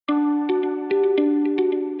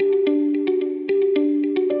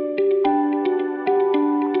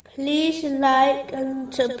like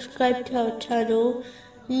and subscribe to our channel.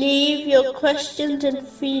 Leave your questions and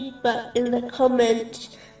feedback in the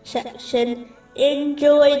comments section.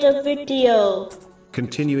 Enjoy the video.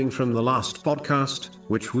 Continuing from the last podcast,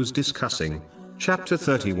 which was discussing chapter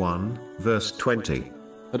 31, verse 20.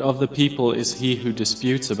 But of the people is he who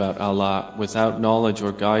disputes about Allah without knowledge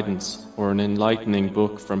or guidance or an enlightening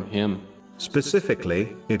book from him.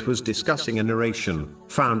 Specifically, it was discussing a narration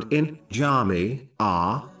found in Jami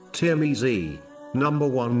Tirmizi, number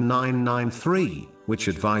 1993, which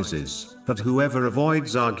advises that whoever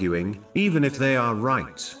avoids arguing, even if they are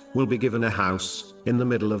right, will be given a house in the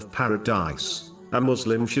middle of paradise. A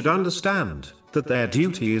Muslim should understand that their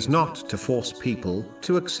duty is not to force people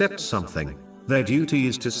to accept something. Their duty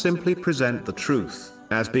is to simply present the truth,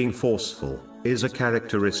 as being forceful is a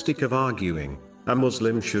characteristic of arguing. A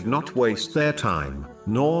Muslim should not waste their time,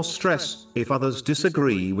 nor stress if others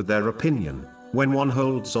disagree with their opinion. When one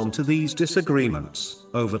holds on to these disagreements,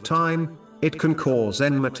 over time, it can cause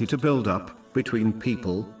enmity to build up between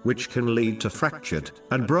people, which can lead to fractured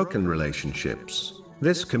and broken relationships.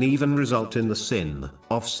 This can even result in the sin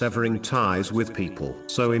of severing ties with people.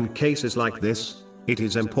 So in cases like this, it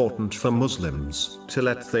is important for Muslims to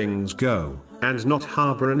let things go, and not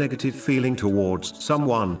harbor a negative feeling towards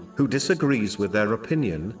someone who disagrees with their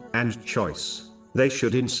opinion and choice. They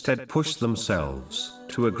should instead push themselves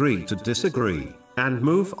to agree to disagree, and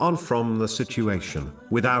move on from the situation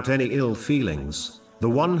without any ill feelings. The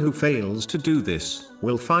one who fails to do this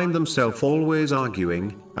will find themselves always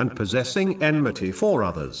arguing and possessing enmity for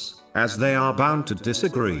others, as they are bound to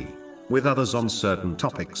disagree with others on certain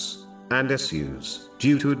topics and issues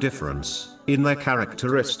due to a difference in their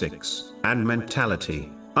characteristics and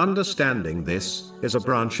mentality. Understanding this is a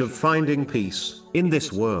branch of finding peace in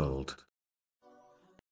this world.